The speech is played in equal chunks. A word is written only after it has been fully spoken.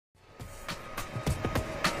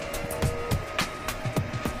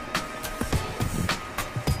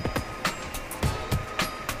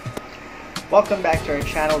Welcome back to our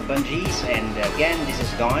channel, Bungees, and again, this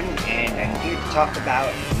is Don, and I'm here to talk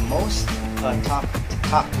about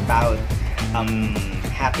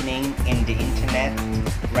happening in the internet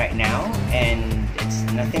right now, and it's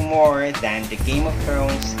nothing more than the Game of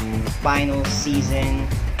Thrones final season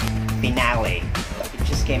finale. It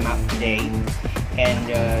just came out today,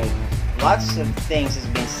 and lots of things has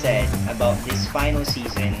been said about this final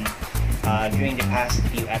season during the past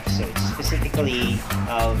few episodes, specifically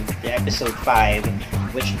of the episode 5,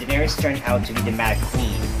 which Daenerys turned out to be the Mad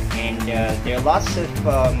Queen. And there are lots of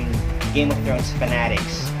Game of Thrones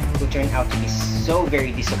fanatics who turned out to be so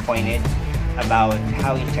very disappointed about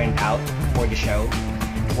how it turned out for the show.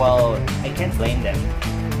 Well, I can't blame them.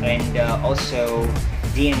 And also,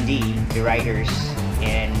 D&D, the writers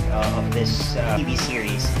of this TV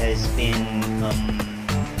series, has been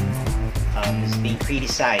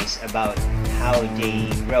criticized about how they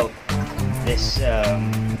wrote this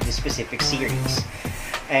specific series.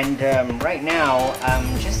 And right now,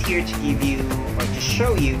 I'm just here to give you or to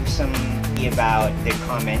show you some about their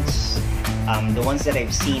comments, the ones that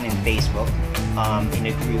I've seen in Facebook, in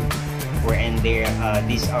a group wherein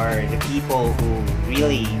these are the people who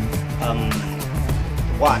really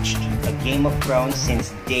watched a Game of Thrones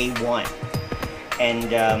since day one. And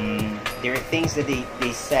there are things that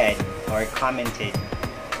they said or commented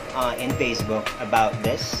in Facebook about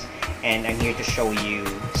this, and I'm here to show you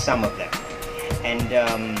some of them. And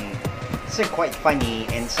it's quite funny,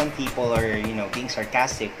 and some people are being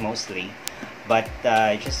sarcastic mostly, but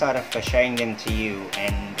just thought of sharing them to you,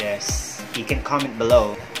 and you can comment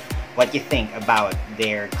below what you think about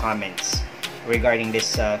their comments regarding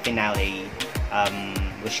this finale,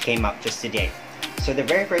 which came up just today. So the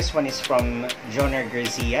very first one is from Jonazar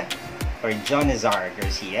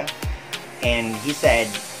Garcia, and he said,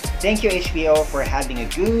 "Thank you HBO for having a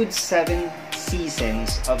good 7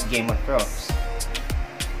 seasons of Game of Thrones."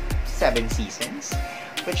 7 seasons?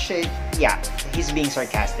 Which, yeah, he's being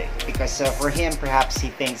sarcastic, because for him, perhaps he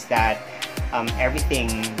thinks that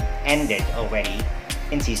everything ended already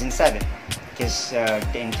in season 7, because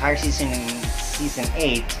the entire season in season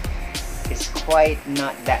 8 is quite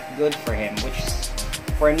not that good for him, which is,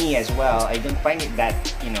 for me as well, I don't find it that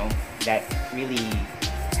that really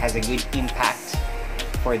has a good impact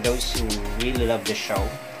for those who really love the show.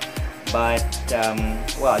 But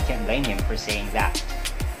well, I can't blame him for saying that.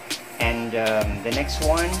 And the next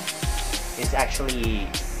one is actually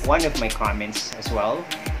one of my comments as well,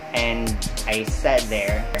 and I said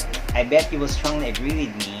there, "I bet you will strongly agree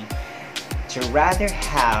with me to rather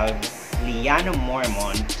have Lyanna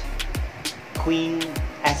Mormont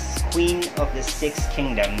as Queen of the Six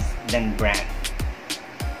Kingdoms than Bran."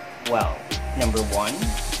 Well, number 1,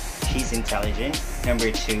 she's intelligent.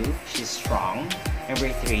 Number 2, she's strong.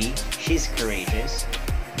 Number 3, she's courageous.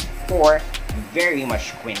 4, very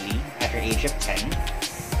much queenly at her age of 10,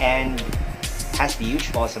 and has the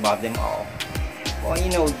huge balls above them all. Well,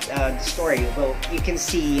 the story, well, you can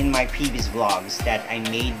see in my previous vlogs that I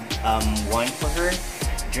made one for her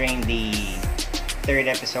during the 3rd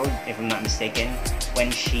episode, if I'm not mistaken,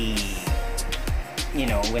 when she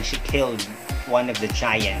killed one of the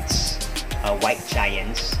giants, white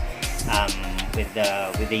giants, with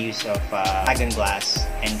the use of dragon glass,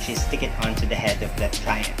 and she stick it onto the head of that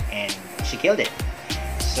giant, and she killed it.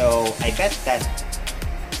 So I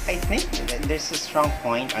think there's a strong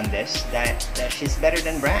point on this that she's better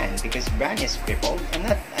than Bran, because Bran is crippled.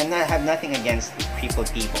 I have nothing against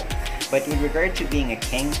crippled people, but with regard to being a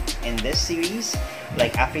king in this series,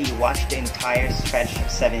 like after you watch the entire stretch of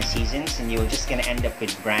 7 seasons and you're just gonna end up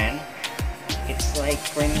with Bran, it's like,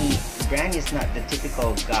 for me, Bran is not the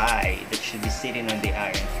typical guy that should be sitting on the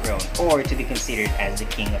Iron Throne or to be considered as the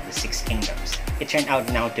king of the 6 kingdoms. It turned out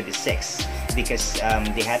now to be 6, because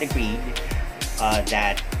they had agreed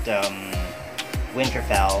that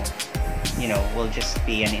Winterfell, will just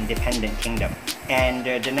be an independent kingdom. And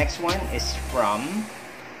the next one is from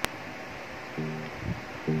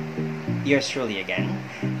yours truly again.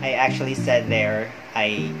 I actually said there,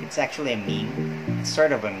 it's actually a meme. It's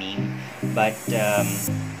sort of a meme, but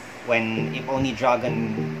when If Only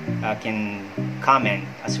Dragon can comment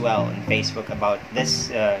as well on Facebook about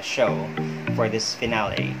this show for this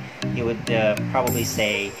finale, he would probably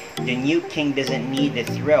say, "The new king doesn't need the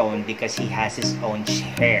throne because he has his own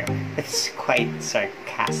chair." It's quite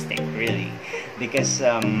sarcastic, really, because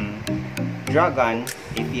Dragon,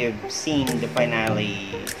 if you've seen the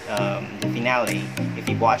finale, if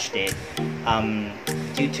you watched it,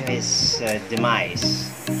 due to his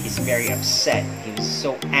demise, he's very upset. He was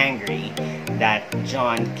so angry that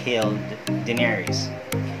Jon killed Daenerys.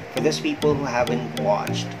 For those people who haven't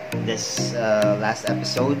watched this last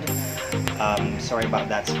episode, Sorry about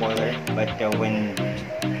that spoiler, but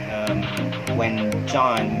when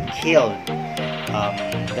Jon killed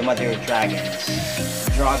the mother of dragons,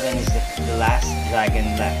 Dragon is the last dragon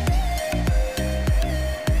left.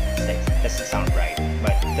 That doesn't sound right,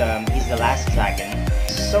 but he's the last dragon.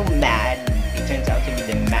 So mad, it turns out to be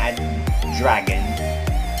the Mad Dragon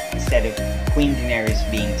instead of Queen Daenerys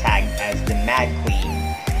being tagged as the Mad Queen,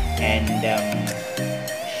 and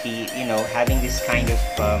she, having this kind of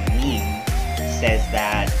meme says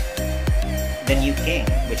that the new king,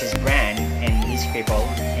 which is Bran, and he's crippled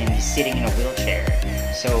and he's sitting in a wheelchair,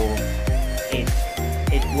 so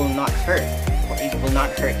it will not hurt, or it will not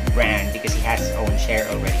hurt Bran because he has his own chair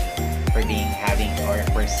already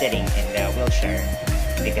for sitting in the wheelchair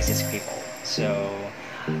because he's crippled. So,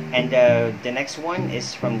 and the next one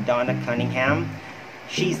is from Donna Cunningham.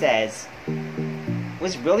 She says, "It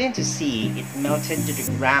was brilliant to see it melted to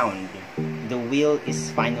the ground. The wheel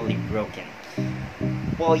is finally broken."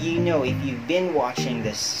 Well, if you've been watching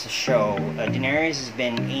this show, Daenerys has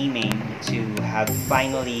been aiming to have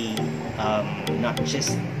finally not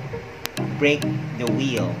just break the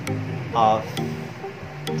wheel of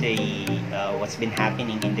the what's been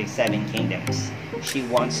happening in the Seven Kingdoms. She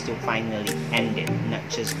wants to finally end it, not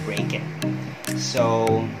just break it.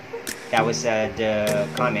 So that was the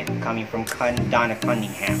comment coming from Donna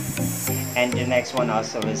Cunningham. And the next one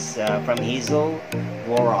also is from Hazel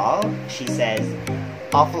Woral. She says,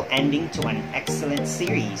 "Awful ending to an excellent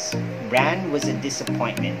series. Bran was a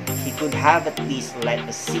disappointment. He could have at least let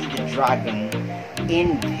us see the dragon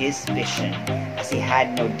in his vision, as he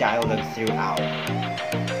had no dialogue throughout."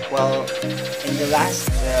 Well, in the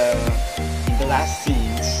last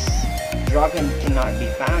scenes, dragon cannot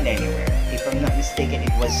be found anywhere. If I'm not mistaken,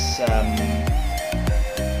 it was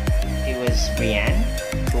Brienne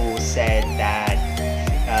who said that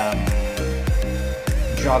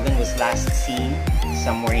dragon was last seen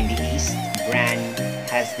somewhere in the east. Bran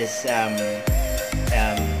has this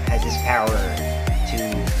power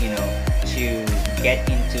to get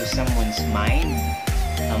into someone's mind,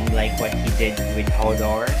 like what he did with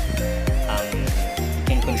Hodor. He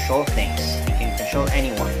can control things. He can control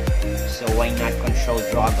anyone. So why not control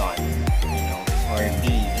Drogon? Or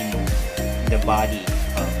be in the body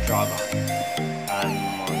of Drogon.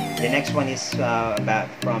 The next one is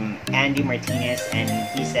from Andy Martinez, and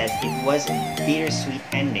he says, "It was a bittersweet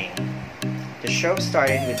ending. The show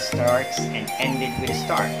started with Starks and ended with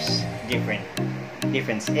Starks.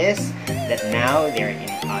 Difference is that now they're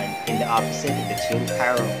in the opposite of the two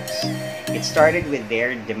parallels. It started with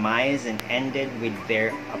their demise and ended with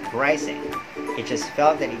their uprising. It just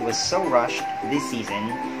felt that it was so rushed. This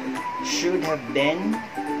season should have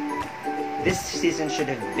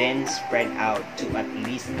been spread out to at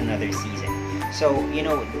least another season." So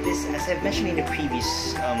this, as I've mentioned in the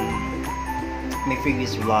previous my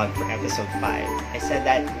previous vlog for episode 5, I said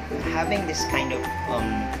that having this kind of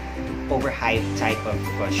overhyped type of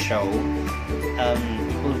show,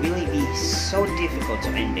 it will really be so difficult to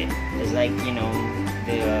end it. It's like you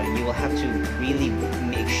will have to really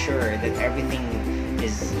make sure that everything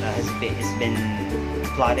has been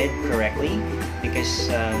plotted correctly, because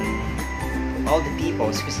all the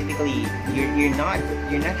people, specifically, you're not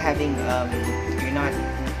having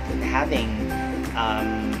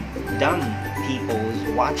dumb people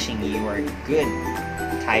watching your good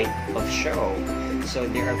type of show. So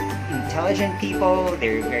there are intelligent people.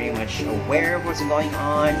 They're very much aware of what's going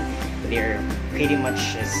on. They're pretty much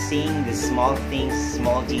seeing the small things,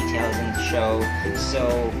 small details in the show.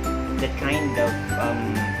 So the kind of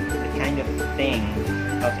thing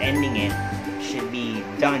of ending it should be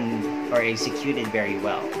done or executed very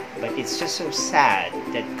well. But it's just so sad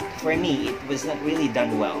that for me it was not really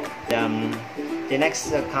done well. The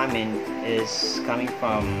next comment is coming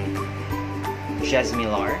from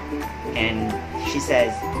Jasmilar, and she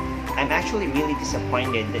says, "I'm actually really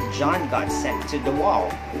disappointed that Jon got sent to the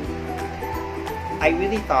wall. I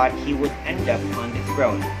really thought he would end up on the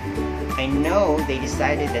throne. I know they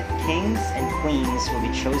decided that kings and queens will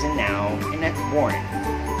be chosen now and not born.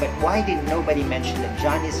 But why did nobody mention that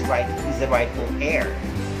Jon is the rightful heir?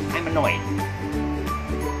 I'm annoyed."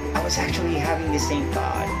 I was actually having the same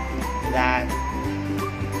thought, that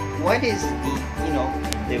what is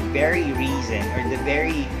the very reason, or the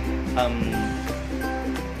very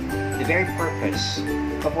purpose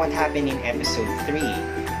of what happened in episode 3,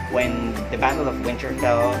 when the Battle of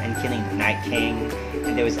Winterfell and killing the Night King,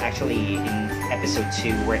 and there was actually in episode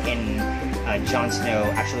 2 wherein Jon Snow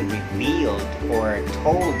actually revealed or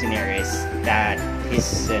told Daenerys that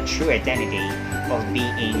his true identity of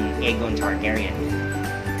being Aegon Targaryen.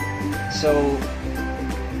 So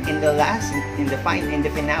in the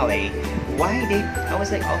finale, I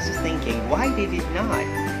was like also thinking, why did it not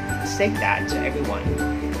say that to everyone?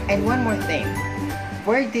 And one more thing,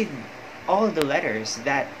 where did all the letters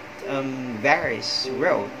that Varys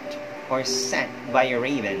wrote or sent by a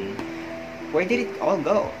raven, where did it all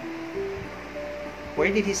go?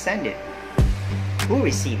 Where did he send it? Who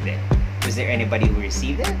received it? Was there anybody who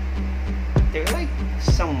received it? There are like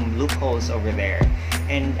some loopholes over there,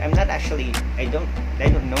 and I'm not actually. I don't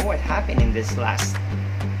know what happened in this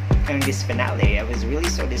finale. I was really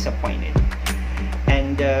so disappointed.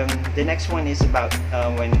 And the next one is about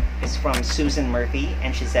when it's from Susan Murphy,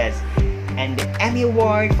 and she says, and the Emmy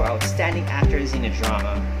Award for Outstanding Actors in a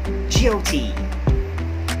Drama, GOT.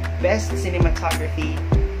 Best Cinematography,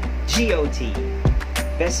 GOT.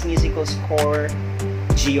 Best Musical Score,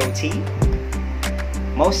 GOT.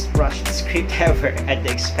 Most rushed script ever at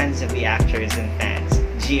the expense of the actors and fans,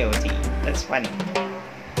 GOT. That's funny.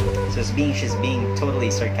 So she's being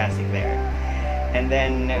totally sarcastic there. And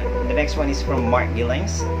then the next one is from Mark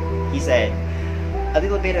Gillings. He said, a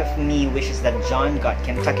little bit of me wishes that Jon got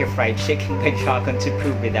Kentucky Fried Chicken by Dragon to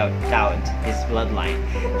prove without doubt his bloodline.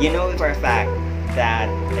 You know for a fact that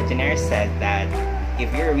Daenerys said that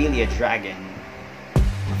if you're really a dragon,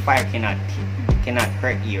 fire cannot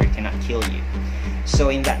hurt you or cannot kill you. So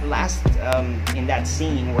in that in that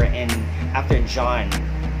scene wherein after Jon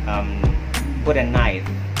put a knife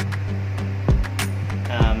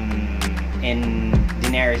in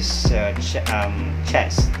Daenerys'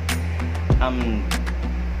 chest,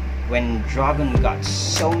 when Drogon got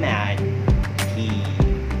so mad, he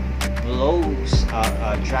blows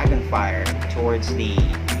dragon fire towards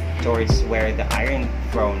where the Iron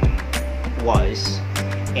Throne was,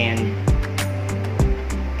 and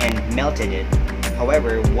melted it.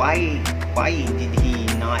 However, why did he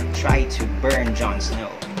not try to burn Jon Snow?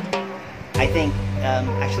 I think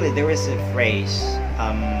actually there was a phrase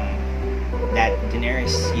that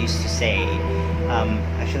Daenerys used to say.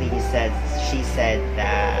 Actually, she said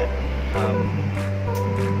that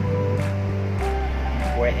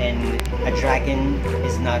wherein a dragon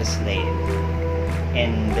is not a slave,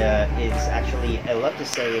 and it's actually, I love to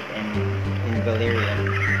say it in Valyrian.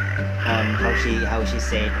 How she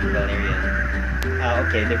say it in Valyrian.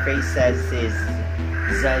 Okay, the phrase says is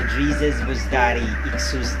Zaldrizes Vuzdari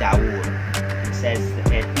Ixus Daur.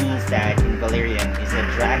 It means that in Valyrian is a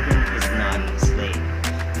dragon is not a slave.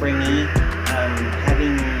 For me,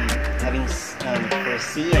 having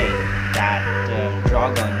foreseeing that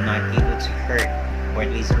Drogon not able to hurt or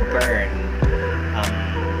at least burn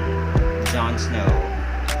Jon Snow,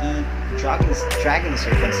 dragons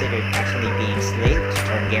are considered actually being slaves to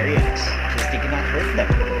Targaryens because they cannot hurt them.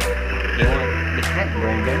 They can't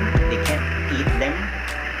burn them. They can't eat them.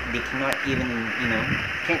 They cannot even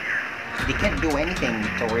they can't do anything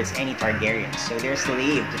towards any Targaryens. So they're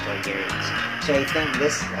slave to Targaryens. So I think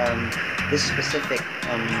this specific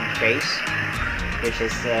phrase, which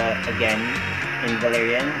is again in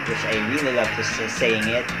Valyrian, which I really love saying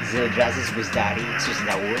it, Zildrazis Buzdari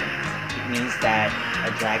Susdaur. It means that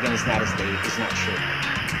a dragon is not a slave is not true,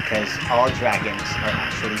 because all dragons are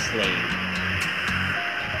actually slaves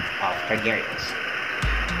of Targaryens.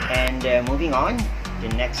 And moving on, the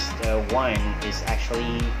next one is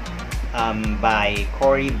actually by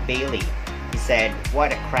Corey Bailey. He said,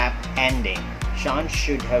 what a crap ending. Jon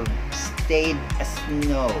should have stayed a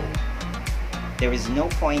Snow. There is no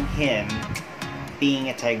point him being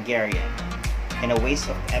a Targaryen, and a waste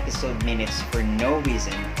of episode minutes for no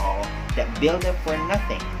reason all. That build up for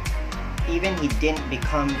nothing. Even he didn't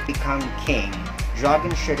become king,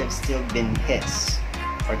 Drogon should have still been his,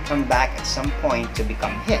 or come back at some point to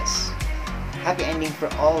become his. Happy ending for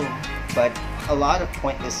all, but a lot of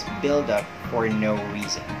pointless build up for no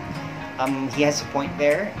reason. He has a point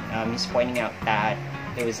there. He's pointing out that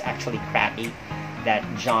it was actually crappy that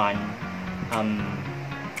Jon,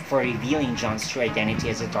 for revealing Jon's true identity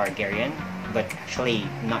as a Targaryen, but actually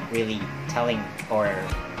not really telling or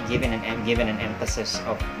given an emphasis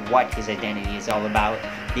of what his identity is all about,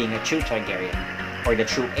 being a true Targaryen or the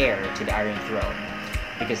true heir to the Iron Throne,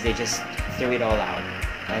 because they just threw it all out.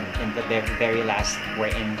 And in the very last,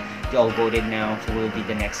 wherein they all voted now who will be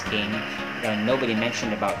the next king, nobody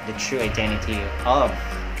mentioned about the true identity of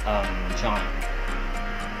Jon.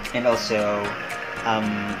 And also,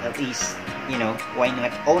 at least, why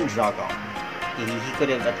not own Drogon? He could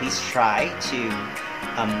have at least tried to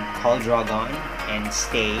call Drogon and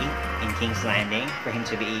stay in King's Landing for him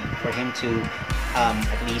to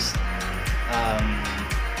at least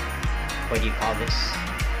what do you call this?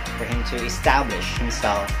 For him to establish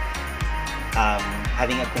himself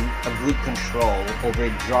having a good control over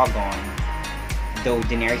Drogon, though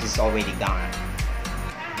Daenerys is already gone.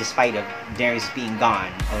 despite of Daenerys being gone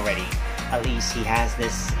already, at least he has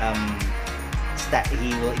this he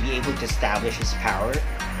will be able to establish his power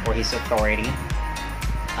or his authority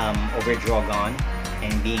over Drogon,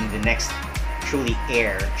 and being the next true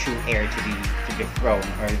heir to the throne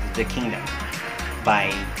or the kingdom, by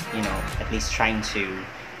at least trying to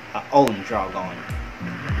own Drogon.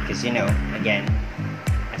 Because again,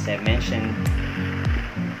 as I mentioned,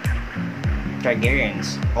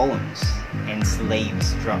 Targaryens owns and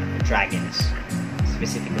slaves dragons.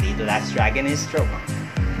 Specifically, the last dragon is Drogon.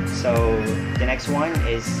 So the next one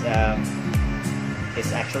is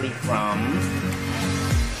actually from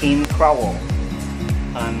King Crowell.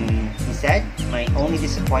 He said, "My only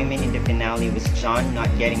disappointment in the finale was Jon not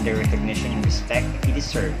getting the recognition and respect he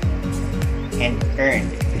deserved and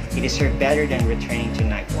earned. He deserved better than returning to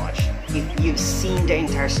Night Watch." If you've seen the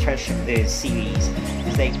entire stretch of the series,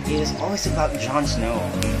 it was always about Jon Snow,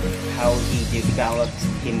 how he developed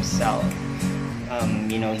himself.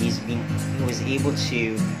 He was able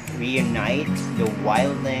to reunite the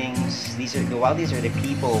wildlings. The wildlings are the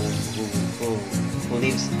people who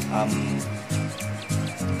lives on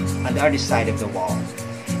the other side of the wall,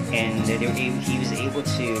 and he was able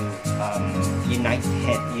to unite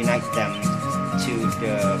them to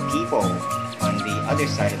the people on the other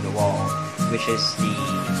side of the wall, which is the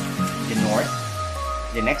north,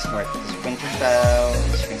 the next north, is Winterfell,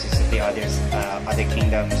 which consists of the other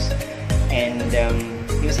kingdoms, and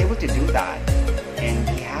he was able to do that, and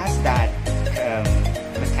he has that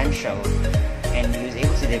potential, and he was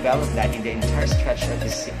able to develop that in the entire stretch of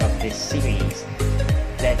this series,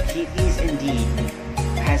 that he is indeed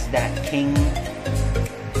has that king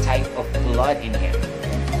type of blood in him,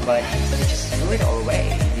 but they just threw it all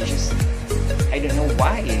away. I don't know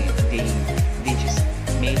why they just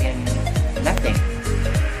made him nothing.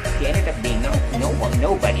 He ended up being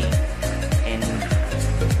nobody, and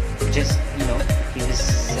just he was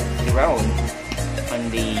thrown on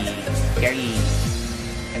the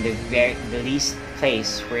least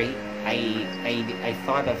place where I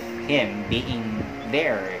thought of him being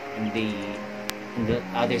there in the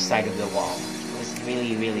other side of the wall. It was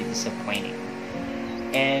really, really disappointing.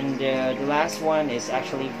 And the last one is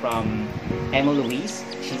actually from Emma Louise.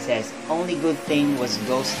 She says, "Only good thing was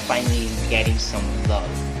Ghost finally getting some love."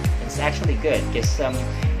 It's actually good, because in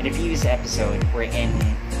the previous episode wherein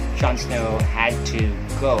Jon Snow had to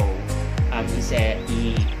go, he said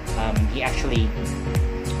he actually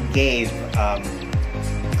gave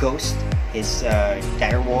Ghost his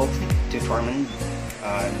direwolf to Tormund.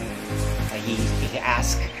 He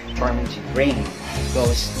asked Tormund to bring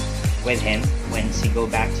Ghost with him once he go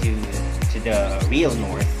back to the real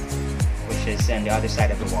north, which is on the other side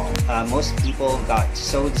of the wall. Most people got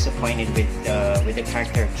so disappointed with the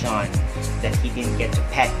character of Jon that he didn't get to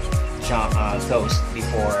pet Ghost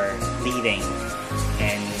before leaving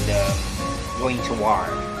and going to war.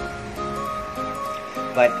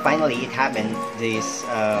 But finally, it happened.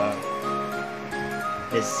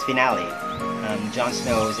 This finale, Jon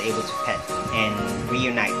Snow was able to pet and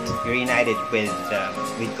reunited with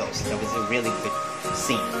Ghost. That was a really good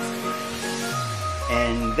scene.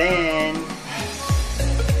 And then,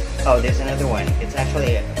 there's another one. It's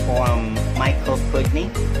actually from Michael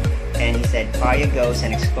Pudney, and he said, "Arya goes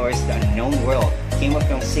and explores the unknown world. Game of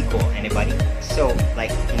Thrones sequel, anybody?" So,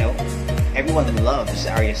 everyone loves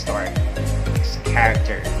Arya Stark's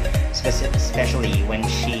character, especially when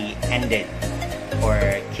she ended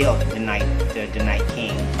or killed the Night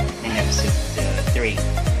King in episode 3.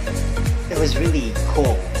 It was really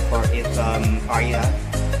cool for if Arya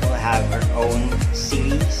will have her own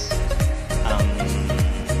series,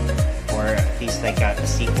 or at least like a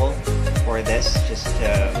sequel for this, just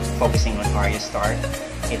focusing on Arya Stark.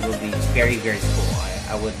 It will be very, very cool.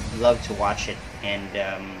 I would love to watch it, and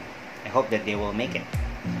I hope that they will make it.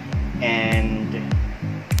 And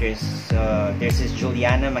there's this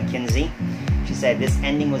Juliana McKenzie. She said, "This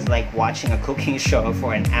ending was like watching a cooking show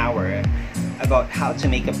for an hour about how to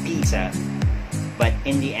make a pizza, but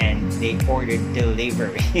in the end they ordered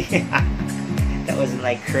delivery." That was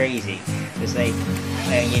crazy. It was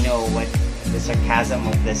what the sarcasm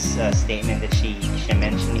of this statement that she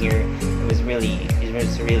mentioned here. It was really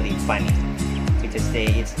funny, because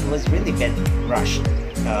it was really a bit rushed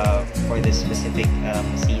for this specific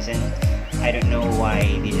season. I don't know why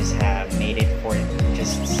they just have made it for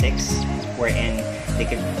just 6, wherein they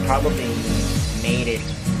could probably made it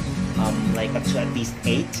up to at least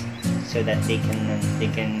 8, so that they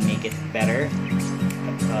can make it better,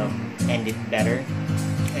 end it better.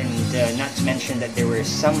 And not to mention that there were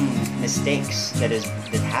some mistakes that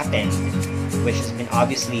happened, which has been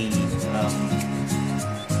obviously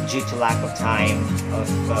due to lack of time of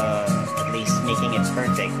at least making it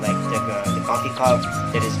perfect, like the coffee cup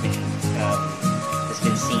that has been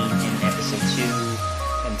seen in episode 2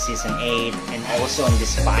 and season 8, and also on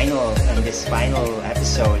this final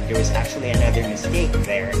episode there was actually another mistake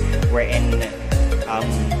there, wherein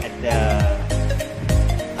at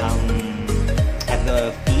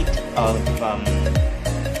the feet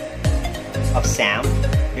of Sam,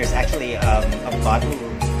 there's actually a bottle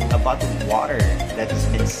of water that has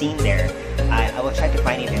been seen there. I will try to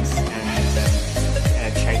find it and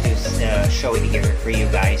try to show it here for you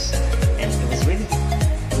guys. And it was really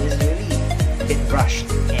a bit rushed,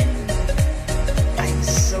 and I'm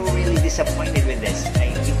so really disappointed with this.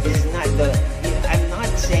 This is not I'm not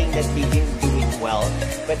saying that they didn't do it well,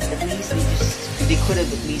 but at least they could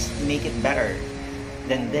have at least make it better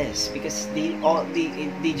than this, because they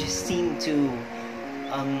just seem to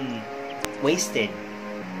wasted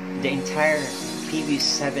the entire previous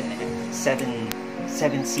seven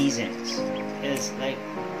seasons. It's like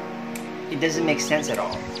it doesn't make sense at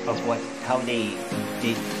all of how they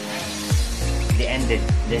ended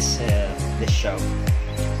this show.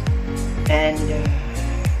 And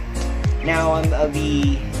now I'll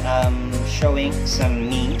be showing some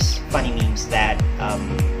memes, funny memes that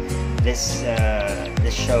this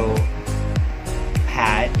show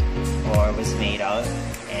had or was made of,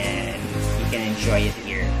 and you can enjoy it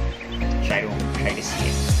here. Try to see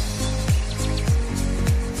it.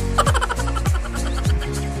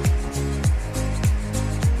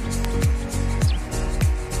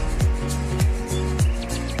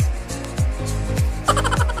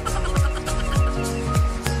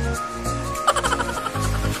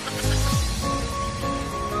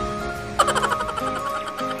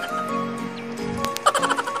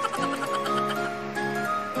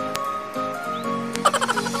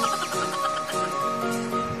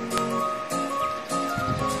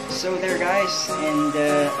 So there, guys, and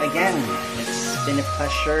again, it's been a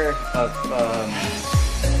pleasure of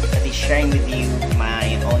at least sharing with you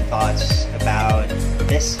my own thoughts about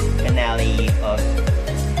this finale of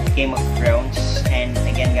Game of Thrones. And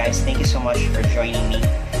again, guys, thank you so much for joining me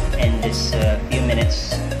in this few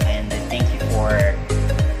minutes, and thank you for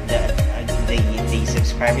the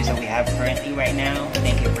subscribers that we have currently right now.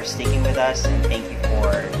 Thank you for sticking with us, and thank you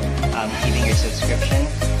for giving your subscription.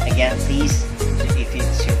 Again, please, if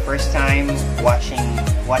it's your first time watching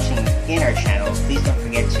in our channel, please don't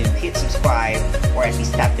forget to hit subscribe, or at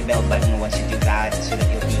least tap the bell button once you do that, so that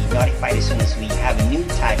you'll be notified as soon as we have a new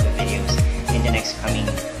type of videos in the next coming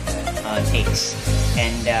takes.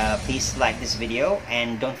 And please like this video,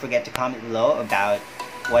 and don't forget to comment below about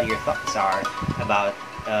what your thoughts are about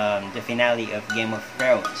the finale of Game of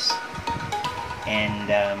Thrones. And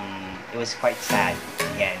it was quite sad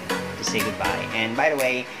again to say goodbye. And by the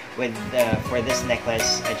way, for this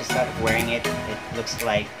necklace, I just thought of wearing it. It looks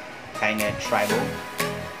like kind of tribal.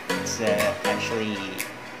 It's actually,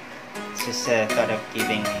 it's just a thought of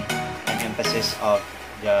giving an emphasis of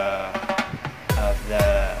the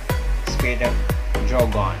spirit of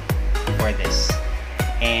Drogon for this.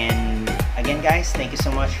 And again, guys, thank you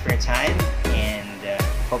so much for your time, and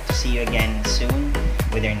hope to see you again soon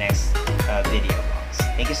with our next video vlogs.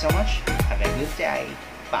 Thank you so much. Have a good day.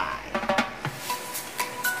 Bye.